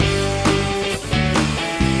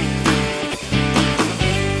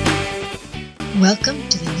Welcome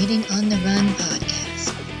to the Knitting on the Run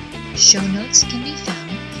podcast. Show notes can be found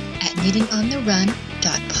at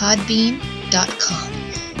knittingontherun.podbean.com.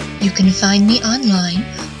 You can find me online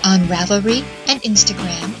on Ravelry and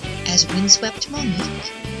Instagram as Windswept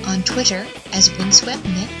Monique, on Twitter as Windswept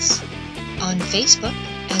Knits, on Facebook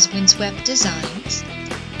as Windswept Designs,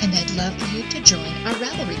 and I'd love for you to join our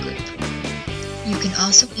Ravelry group. You can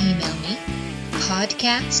also email me,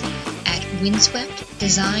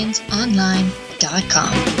 podcast@windsweptdesignsonline.com.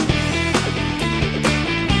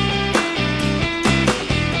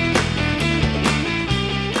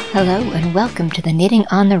 Hello and welcome to the Knitting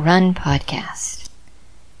on the Run podcast.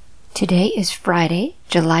 Today is Friday,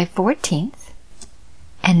 July 14th,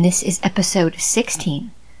 and this is episode 16.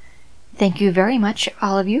 Thank you very much,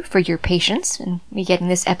 all of you, for your patience in me getting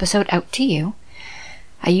this episode out to you.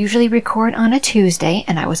 I usually record on a Tuesday,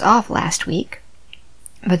 and I was off last week.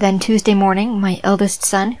 But then Tuesday morning, my eldest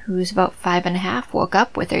son, who's about 5.5, woke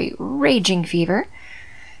up with a raging fever.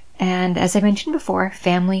 And as I mentioned before,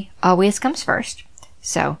 family always comes first.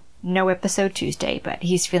 So, no episode Tuesday, but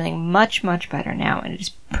he's feeling much, much better now, and it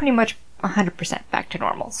is pretty much 100% back to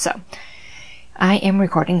normal. So, I am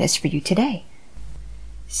recording this for you today.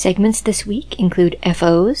 Segments this week include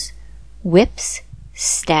FOs, whips,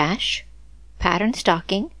 stash, pattern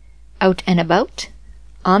stocking, out and about,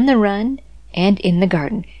 on the run, and in the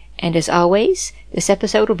garden. And as always, this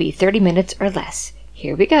episode will be 30 minutes or less.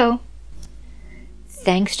 Here we go.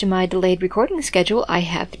 Thanks to my delayed recording schedule, I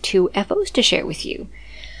have 2 FOs to share with you.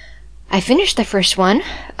 I finished the first one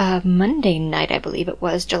Monday night, I believe it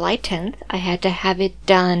was, July 10th. I had to have it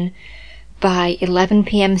done by 11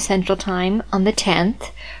 p.m. Central Time on the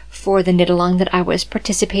 10th for the knit-along that I was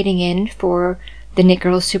participating in for the Knit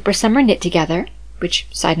Girls Super Summer Knit Together, which,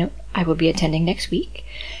 side note, I will be attending next week.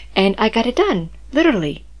 And I got it done,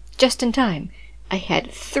 literally, just in time. I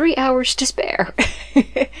had 3 hours to spare.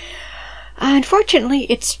 Unfortunately,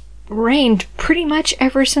 it's rained pretty much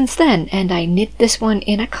ever since then, and I knit this one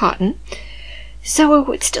in a cotton,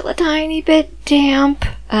 so it's still a tiny bit damp.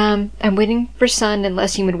 I'm waiting for sun and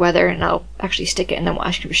less humid weather, and I'll actually stick it in the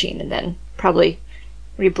washing machine and then probably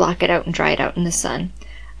reblock it out and dry it out in the sun.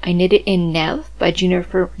 I knit it in Nev by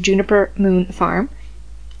Juniper Moon Farm.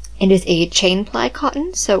 It is a chain ply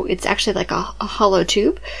cotton, so it's actually like a hollow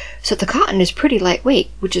tube. So the cotton is pretty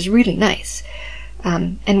lightweight, which is really nice.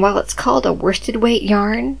 And while it's called a worsted weight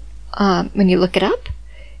yarn, when you look it up,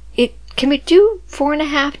 it can do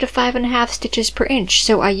 4.5 to 5.5 stitches per inch.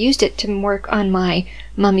 So I used it to work on my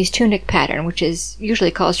Mummy's Tunic pattern, which is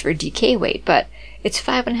usually calls for DK weight, but it's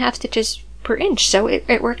 5.5 stitches per inch, so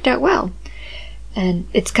it worked out well. And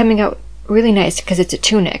it's coming out really nice because it's a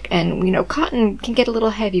tunic, and cotton can get a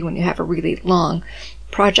little heavy when you have a really long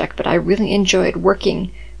project, but I really enjoyed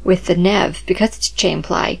working with the Nev because it's chain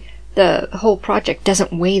ply. The whole project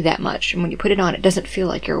doesn't weigh that much, and when you put it on, it doesn't feel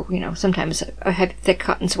like you're, sometimes a heavy, thick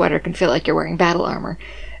cotton sweater can feel like you're wearing battle armor,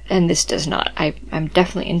 and this does not. I'm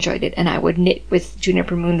definitely enjoyed it, and I would knit with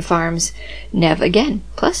Juniper Moon Farm's Nev again.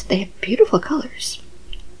 Plus, they have beautiful colors.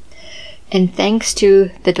 And thanks to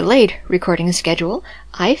the delayed recording schedule,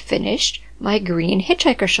 I finished my green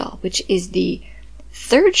hitchhiker shawl, which is the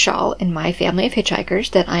 3rd shawl in my family of hitchhikers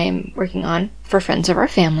that I am working on for friends of our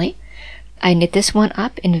family. I knit this one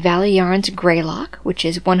up in Valley Yarns Greylock, which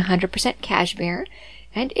is 100% cashmere,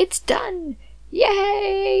 and it's done!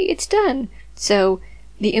 Yay! It's done! So,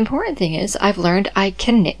 the important thing is I've learned I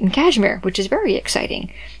can knit in cashmere, which is very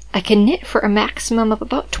exciting. I can knit for a maximum of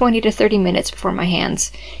about 20 to 30 minutes before my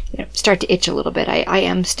hands start to itch a little bit. I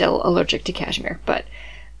am still allergic to cashmere, but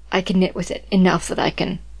I can knit with it enough that I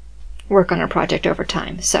can work on a project over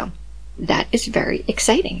time. So that is very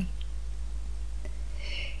exciting.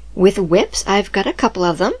 With whips, I've got a couple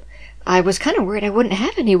of them. I was kind of worried I wouldn't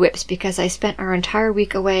have any whips because I spent our entire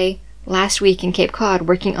week away last week in Cape Cod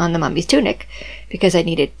working on the Mummy's Tunic because I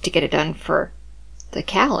needed to get it done for the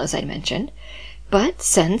Cal, as I mentioned. But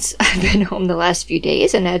since I've been home the last few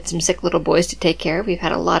days and had some sick little boys to take care of, we've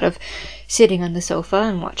had a lot of sitting on the sofa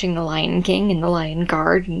and watching The Lion King and The Lion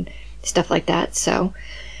Guard and stuff like that. So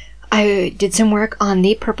I did some work on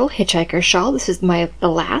the purple hitchhiker shawl. This is the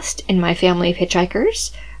last in my family of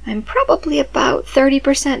hitchhikers. I'm probably about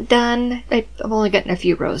 30% done. I've only gotten a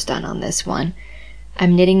few rows done on this one.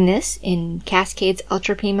 I'm knitting this in Cascades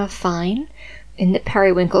Ultra Pima Fine in the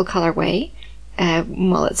Periwinkle colorway.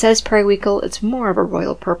 Well, it says periwinkle. It's more of a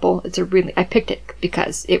royal purple. I picked it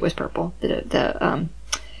because it was purple. The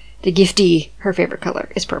giftee, her favorite color,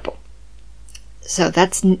 is purple. So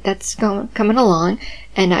that's coming along,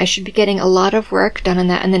 and I should be getting a lot of work done on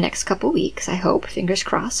that in the next couple weeks, I hope, fingers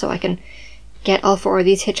crossed, so I can get all 4 of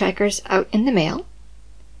these hitchhikers out in the mail.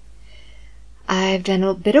 I've done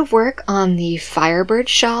a bit of work on the Firebird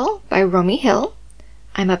shawl by Romy Hill.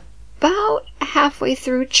 I'm about halfway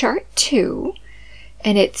through chart 2,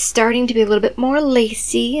 and it's starting to be a little bit more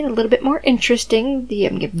lacy and a little bit more interesting.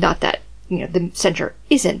 Not that, the center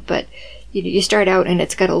isn't, but you start out and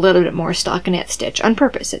it's got a little bit more stockinette stitch on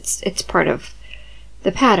purpose. It's part of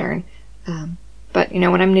the pattern. But,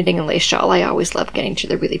 when I'm knitting a lace shawl, I always love getting to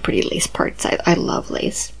the really pretty lace parts. I love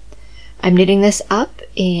lace. I'm knitting this up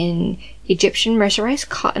in Egyptian mercerized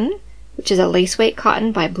cotton, which is a lace weight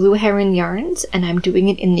cotton by Blue Heron Yarns, and I'm doing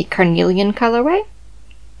it in the carnelian colorway.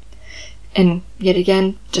 And yet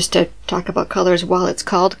again, just to talk about colors, while it's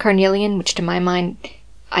called carnelian, which to my mind,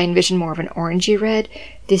 I envision more of an orangey red,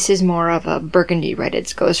 this is more of a burgundy red.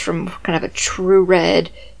 It goes from kind of a true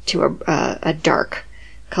red to a dark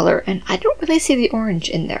color, and I don't really see the orange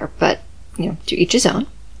in there, but, to each his own.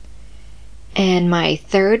 And my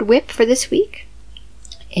third whip for this week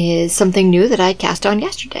is something new that I cast on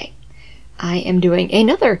yesterday. I am doing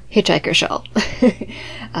another hitchhiker shawl.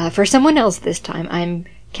 For someone else this time. I'm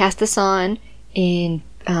cast this on in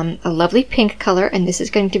a lovely pink color, and this is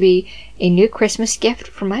going to be a new Christmas gift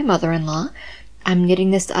for my mother-in-law. I'm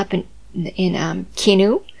knitting this up in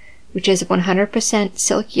Kinu, which is 100%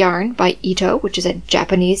 silk yarn by Ito, which is a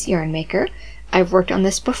Japanese yarn maker. I've worked on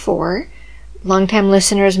this before. Longtime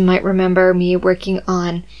listeners might remember me working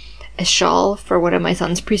on a shawl for one of my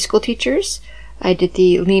son's preschool teachers. I did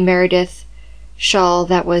the Lee Meredith shawl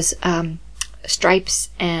that was stripes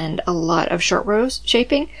and a lot of short rows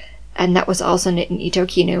shaping, and that was also knit in Ito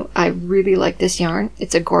Kinu. I really like this yarn.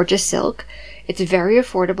 It's a gorgeous silk. It's very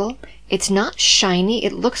affordable. It's not shiny.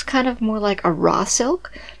 It looks kind of more like a raw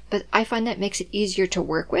silk, but I find that makes it easier to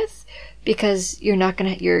work with because you're not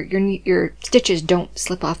gonna your stitches don't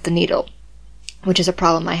slip off the needle, which is a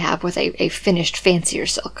problem I have with a finished fancier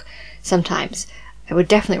silk. Sometimes I would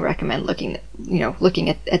definitely recommend looking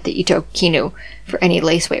at the Ito Kinu for any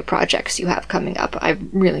lace weight projects you have coming up. I'm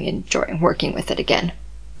really enjoying working with it again.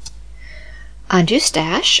 Onto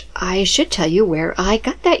stash. I should tell you where I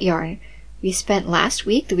got that yarn. We spent last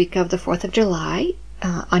week, the week of the 4th of July,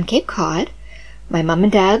 on Cape Cod. My mom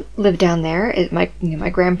and dad lived down there. My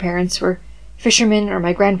grandparents were fishermen, or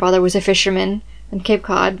my grandfather was a fisherman on Cape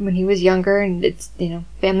Cod when he was younger, and it's,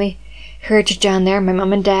 family heritage down there. My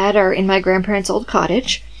mom and dad are in my grandparents' old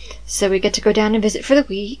cottage, so we get to go down and visit for the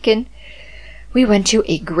week, and we went to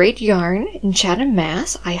A Great Yarn in Chatham,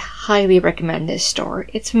 Mass. I highly recommend this store.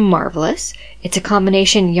 It's marvelous. It's a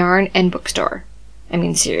combination yarn and bookstore. I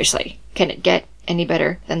mean, seriously, can it get any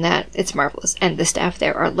better than that? It's marvelous, and the staff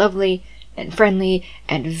there are lovely and friendly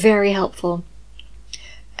and very helpful.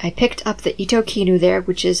 I picked up the Ito Kinu there,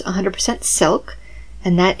 which is 100% silk,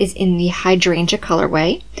 and that is in the Hydrangea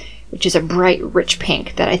colorway, which is a bright, rich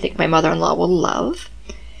pink that I think my mother-in-law will love.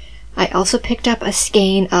 I also picked up a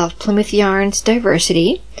skein of Plymouth Yarns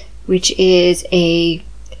Diversity, which is a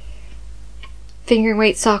finger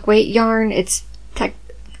weight, sock weight yarn.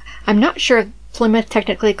 I'm not sure if Plymouth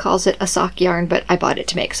technically calls it a sock yarn, but I bought it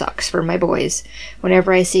to make socks for my boys.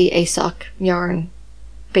 Whenever I see a sock yarn,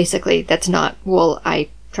 basically that's not wool, I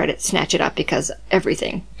try to snatch it up because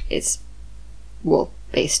everything is wool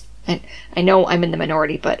based. And I know I'm in the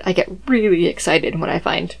minority, but I get really excited when I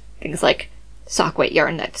find things like sock weight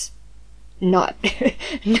yarn that's not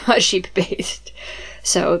sheep based.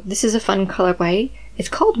 So this is a fun colorway. It's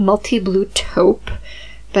called Multi Blue Taupe,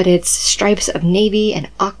 but it's stripes of navy and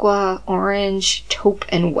aqua, orange, taupe,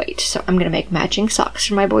 and white. So I'm going to make matching socks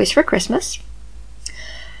for my boys for Christmas.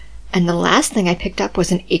 And the last thing I picked up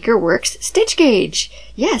was an Acreworks stitch gauge.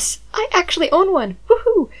 Yes, I actually own one.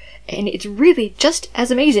 Woohoo! And it's really just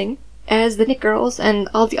as amazing as the Knit Girls and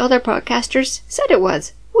all the other podcasters said it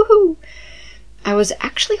was. Woohoo! I was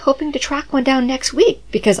actually hoping to track one down next week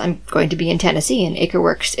because I'm going to be in Tennessee and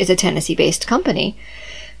Acreworks is a Tennessee-based company.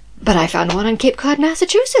 But I found one on Cape Cod,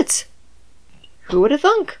 Massachusetts. Who would have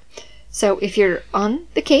thunk? So if you're on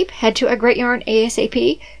the Cape, head to A Great Yarn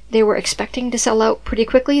ASAP. They were expecting to sell out pretty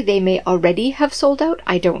quickly. They may already have sold out.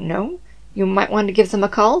 I don't know. You might want to give them a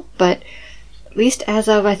call, but at least as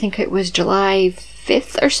of, I think it was July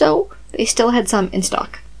 5th or so, they still had some in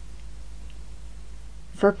stock.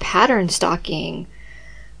 For pattern stocking,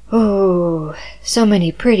 oh, so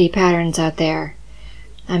many pretty patterns out there.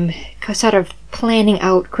 I'm sort of planning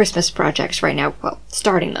out Christmas projects right now. Well,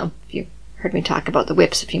 starting them. You heard me talk about the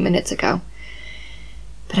whips a few minutes ago.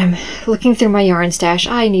 But I'm looking through my yarn stash.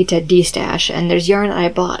 I need to de-stash, and there's yarn that I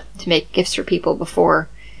bought to make gifts for people before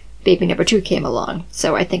baby number 2 came along.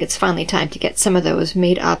 So I think it's finally time to get some of those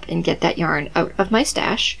made up and get that yarn out of my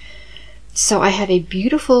stash. So I have a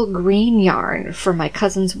beautiful green yarn for my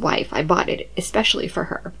cousin's wife. I bought it especially for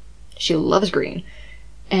her. She loves green.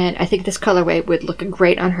 And I think this colorway would look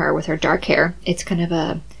great on her with her dark hair. It's kind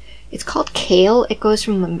of it's called kale. It goes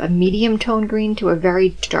from a medium tone green to a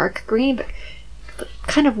very dark green, but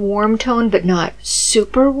kind of warm tone, but not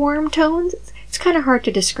super warm tones. It's kind of hard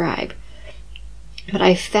to describe. But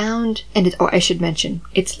I found, I should mention,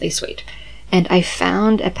 it's lace weight. And I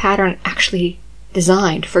found a pattern actually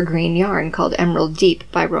designed for green yarn called Emerald Deep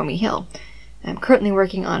by Romy Hill. I'm currently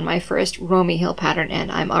working on my first Romy Hill pattern,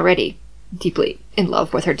 and I'm already deeply in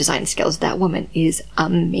love with her design skills. That woman is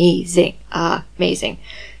amazing. Amazing.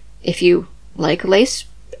 If you like lace,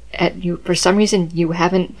 for some reason you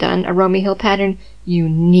haven't done a Romy Hill pattern, you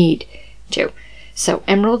need to. So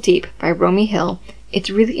Emerald Deep by Romy Hill.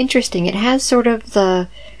 It's really interesting. It has sort of the,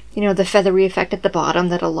 the feathery effect at the bottom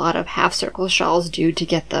that a lot of half circle shawls do to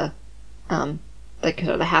get the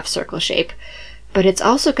half circle shape. But it's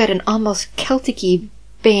also got an almost Celtic-y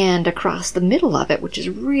band across the middle of it, which is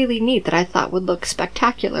really neat, that I thought would look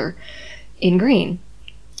spectacular in green.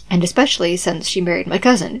 And especially since she married my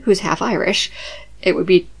cousin, who's half Irish, it would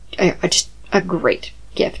be just a great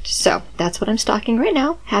gift. So that's what I'm stocking right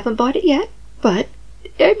now. Haven't bought it yet, but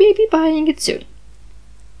I may be buying it soon.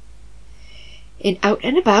 In Out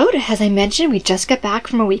and About, as I mentioned, we just got back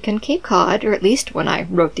from a week on Cape Cod, or at least when I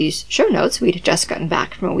wrote these show notes, we'd just gotten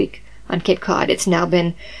back from a week on Cape Cod. It's now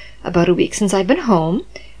been about a week since I've been home.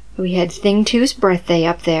 We had Thing 2's birthday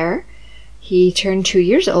up there. He turned 2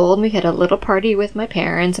 years old, and we had a little party with my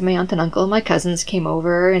parents, and my aunt and uncle and my cousins came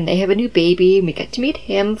over, and they have a new baby, and we got to meet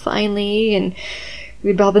him finally, and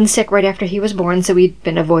we'd all been sick right after he was born, so we'd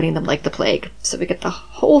been avoiding them like the plague. So we got the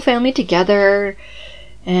whole family together,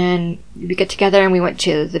 and we got together and we went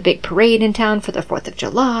to the big parade in town for the 4th of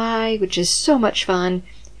July, which is so much fun.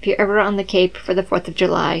 If you're ever on the Cape for the 4th of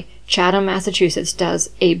July, Chatham, Massachusetts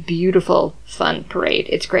does a beautiful, fun parade.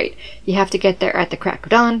 It's great. You have to get there at the crack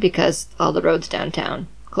of dawn because all the roads downtown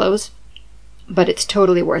close, but it's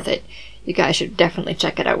totally worth it. You guys should definitely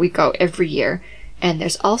check it out. We go every year. And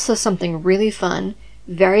there's also something really fun,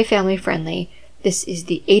 very family-friendly. This is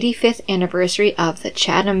the 85th anniversary of the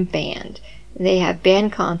Chatham Band. They have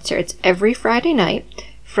band concerts every Friday night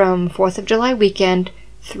from 4th of July weekend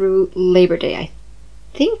through Labor Day.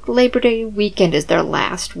 I think Labor Day weekend is their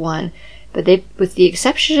last one, but they, with the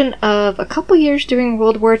exception of a couple years during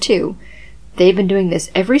World War II, they've been doing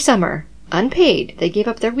this every summer, unpaid. They gave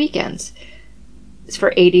up their weekends. It's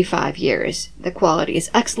for 85 years. The quality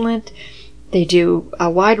is excellent. They do a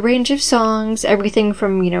wide range of songs, everything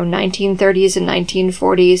from, 1930s and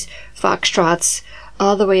 1940s foxtrots,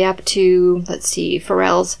 all the way up to,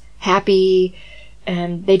 Pharrell's Happy.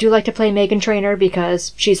 And they do like to play Meghan Trainor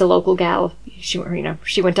because she's a local gal. She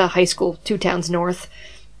went to high school 2 towns north.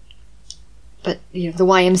 But, the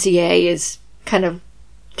YMCA is kind of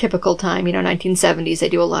typical time, 1970s. They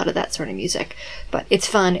do a lot of that sort of music. But it's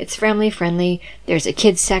fun. It's family friendly. There's a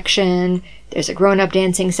kids section. There's a grown-up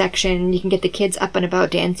dancing section. You can get the kids up and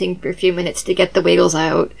about dancing for a few minutes to get the wiggles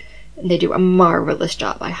out. And they do a marvelous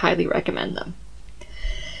job. I highly recommend them.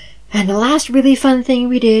 And the last really fun thing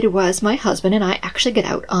we did was my husband and I actually got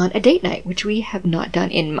out on a date night, which we have not done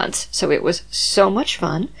in months. So it was so much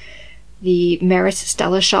fun. The Maris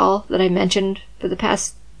Stella shawl that I mentioned for the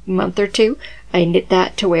past month or two, I knit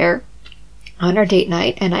that to wear on our date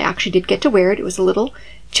night, and I actually did get to wear it. It was a little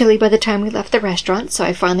chilly by the time we left the restaurant, so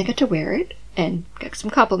I finally got to wear it and got some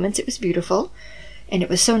compliments. It was beautiful. And it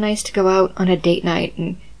was so nice to go out on a date night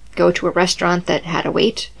and go to a restaurant that had a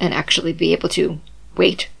wait and actually be able to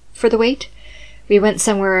wait for the wait. We went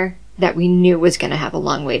somewhere that we knew was going to have a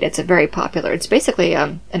long wait. It's it's basically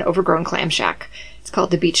an overgrown clam shack. It's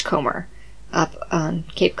called the Beachcomber up on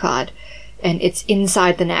Cape Cod, and it's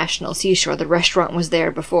inside the National Seashore. The restaurant was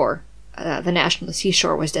there before the National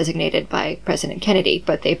Seashore was designated by President Kennedy,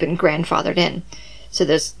 but they've been grandfathered in. So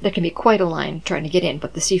there can be quite a line trying to get in,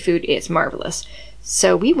 but the seafood is marvelous.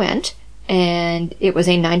 So we went, and it was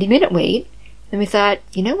a 90-minute wait, and we thought,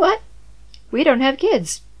 you know what? We don't have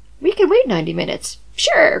kids. We can wait 90 minutes.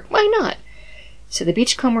 Sure, why not? So the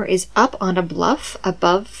Beachcomber is up on a bluff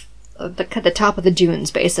above the top of the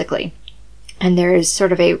dunes, basically. And there is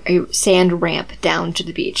sort of a sand ramp down to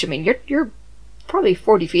the beach. I mean, you're probably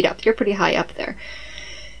 40 feet up. You're pretty high up there.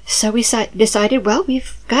 So we decided, well,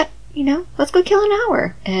 we've got, let's go kill an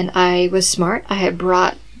hour. And I was smart. I had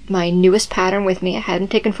brought my newest pattern with me. I hadn't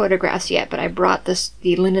taken photographs yet, but I brought the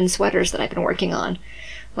linen sweaters that I've been working on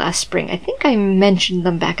last spring. I think I mentioned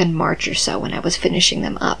them back in March or so when I was finishing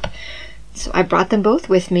them up. So I brought them both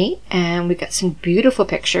with me, and we got some beautiful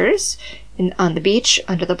pictures on the beach,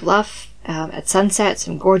 under the bluff, at sunset,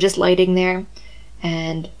 some gorgeous lighting there.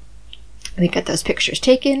 And we got those pictures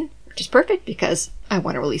taken, which is perfect because I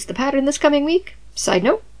want to release the pattern this coming week. Side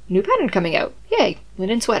note, new pattern coming out. Yay,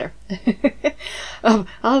 linen sweater. I'll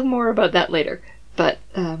have more about that later. But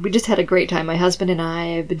we just had a great time. My husband and I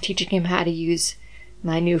have been teaching him how to use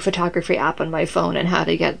my new photography app on my phone and how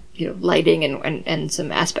to get, lighting and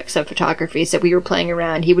some aspects of photography. So we were playing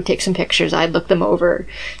around. He would take some pictures. I'd look them over,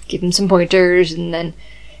 give him some pointers, and then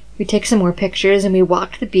we'd take some more pictures, and we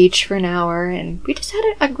walked the beach for an hour, and we just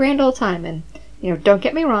had a grand old time. And, don't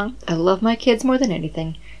get me wrong, I love my kids more than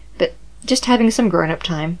anything, but just having some grown-up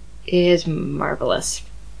time is marvelous.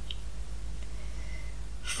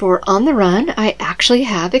 For On the Run, I actually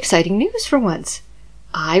have exciting news for once.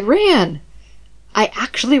 I ran! I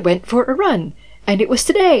actually went for a run, and it was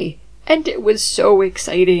today, and it was so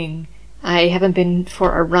exciting. I haven't been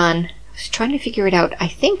for a run. I was trying to figure it out. I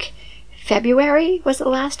think February was the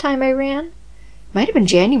last time I ran. Might have been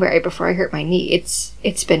January before I hurt my knee.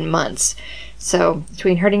 It's been months. So,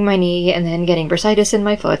 between hurting my knee and then getting bursitis in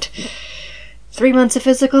my foot, 3 months of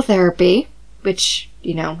physical therapy, which,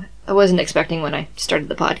 I wasn't expecting when I started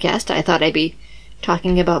the podcast. I thought I'd be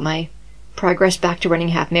talking about my progress back to running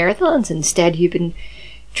half marathons. Instead, you've been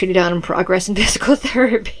treated on progress in physical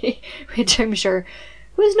therapy, which I'm sure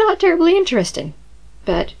was not terribly interesting.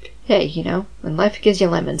 But hey, when life gives you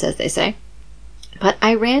lemons, as they say. But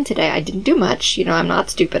I ran today. I didn't do much. I'm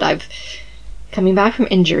not stupid. I've coming back from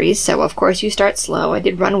injuries, so of course you start slow. I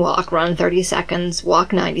did run 30 seconds,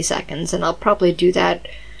 walk 90 seconds, and I'll probably do that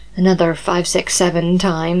another 5, 6, 7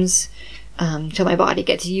 times till my body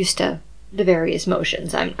gets used to the various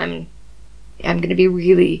motions. I'm going to be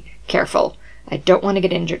really careful. I don't want to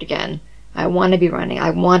get injured again. I want to be running.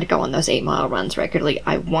 I want to go on those 8-mile runs regularly.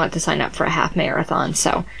 I want to sign up for a half marathon.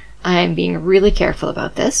 So I'm being really careful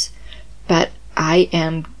about this. But I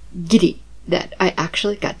am giddy that I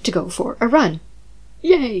actually got to go for a run.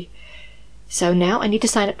 Yay! So now I need to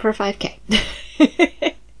sign up for a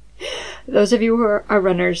 5K. Those of you who are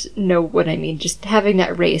runners know what I mean. Just having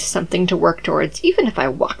that race, something to work towards, even if I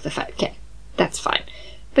walk the 5K. That's fine.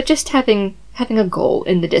 But just having a goal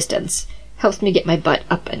in the distance helps me get my butt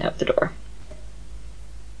up and out the door.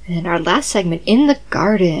 And our last segment, in the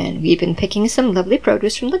garden. We've been picking some lovely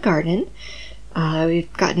produce from the garden.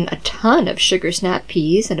 We've gotten a ton of sugar snap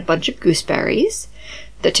peas and a bunch of gooseberries.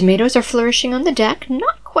 The tomatoes are flourishing on the deck,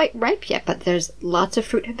 not quite ripe yet, but there's lots of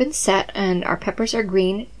fruit have been set, and our peppers are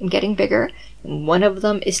green and getting bigger. And one of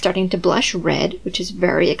them is starting to blush red, which is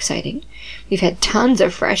very exciting. We've had tons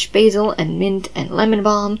of fresh basil and mint and lemon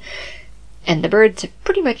balm, and the birds have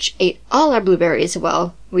pretty much ate all our blueberries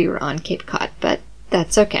while we were on Cape Cod, but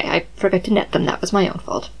that's okay. I forgot to net them. That was my own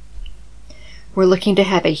fault. We're looking to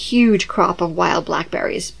have a huge crop of wild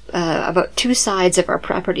blackberries. About 2 sides of our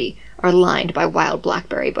property are lined by wild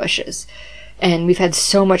blackberry bushes. And we've had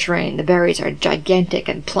so much rain. The berries are gigantic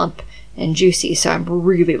and plump and juicy, so I'm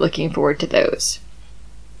really looking forward to those.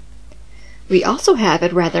 We also have a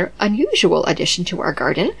rather unusual addition to our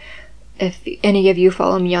garden. If any of you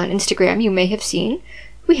follow me on Instagram, you may have seen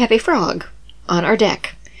we have a frog on our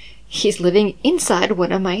deck. He's living inside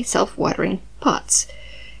one of my self-watering pots.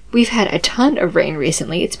 We've had a ton of rain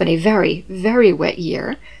recently. It's been a very, very wet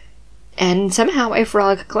year. And somehow a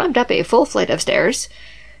frog climbed up a full flight of stairs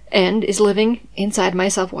and is living inside my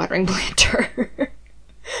self-watering planter.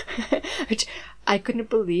 Which I couldn't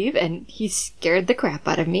believe, and he scared the crap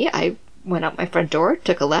out of me. I went out my front door,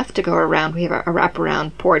 took a left to go around. We have a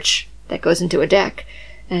wraparound porch that goes into a deck.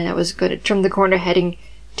 And I was going to turn the corner heading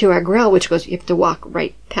to our grill, which goes, you have to walk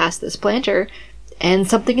right past this planter, and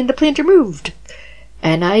something in the planter moved.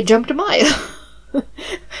 And I jumped a mile.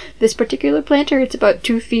 This particular planter, it's about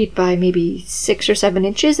 2 feet by maybe 6 or 7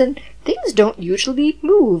 inches, and things don't usually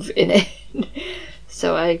move in it.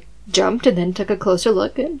 So I jumped and then took a closer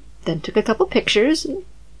look and then took a couple pictures. And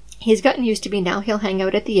he's gotten used to me now. He'll hang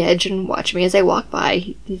out at the edge and watch me as I walk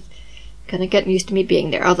by. He's kind of getting used to me being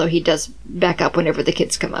there, although he does back up whenever the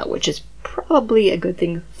kids come out, which is probably a good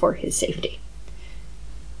thing for his safety.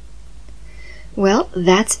 Well,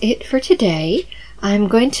 that's it for today. I'm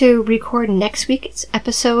going to record next week's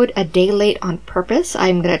episode a day late on purpose.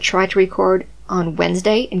 I'm going to try to record on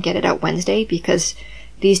Wednesday and get it out Wednesday because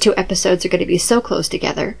these 2 episodes are going to be so close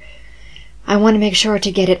together. I want to make sure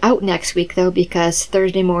to get it out next week, though, because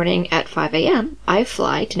Thursday morning at 5 a.m., I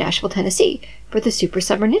fly to Nashville, Tennessee for the Super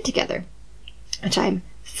Summer Knit Together, which I'm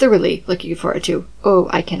thoroughly looking forward to. Oh,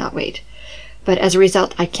 I cannot wait. But as a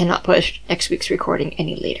result, I cannot push next week's recording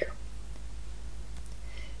any later.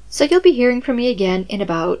 So you'll be hearing from me again in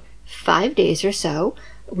about 5 days or so,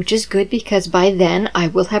 which is good because by then I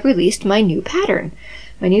will have released my new pattern.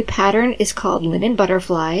 My new pattern is called Linen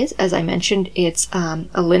Butterflies. As I mentioned, it's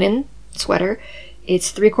a linen sweater.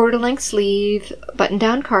 It's 3/4 length sleeve,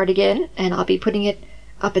 button-down cardigan, and I'll be putting it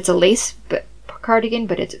up. It's a lace cardigan,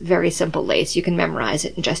 but it's very simple lace. You can memorize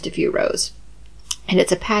it in just a few rows. And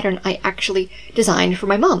it's a pattern I actually designed for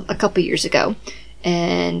my mom a couple years ago.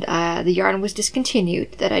 And the yarn was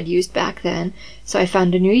discontinued that I'd used back then, so I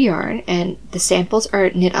found a new yarn, and the samples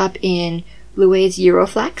are knit up in Louet's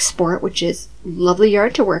Euroflax Sport, which is lovely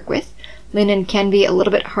yarn to work with. Linen can be a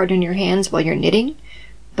little bit hard on your hands while you're knitting,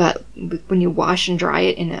 but when you wash and dry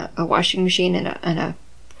it in a washing machine and a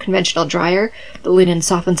conventional dryer, the linen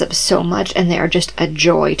softens up so much, and they are just a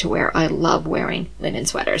joy to wear. I love wearing linen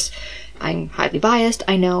sweaters. I'm highly biased,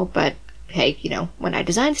 I know, but hey, when I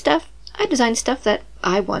design stuff that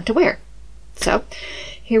I want to wear. So,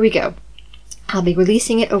 here we go. I'll be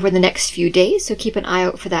releasing it over the next few days, so keep an eye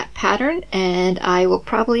out for that pattern, and I will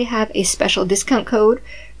probably have a special discount code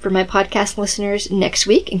for my podcast listeners next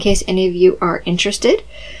week, in case any of you are interested.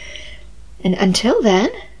 And until then,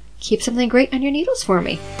 keep something great on your needles for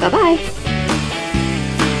me. Bye-bye!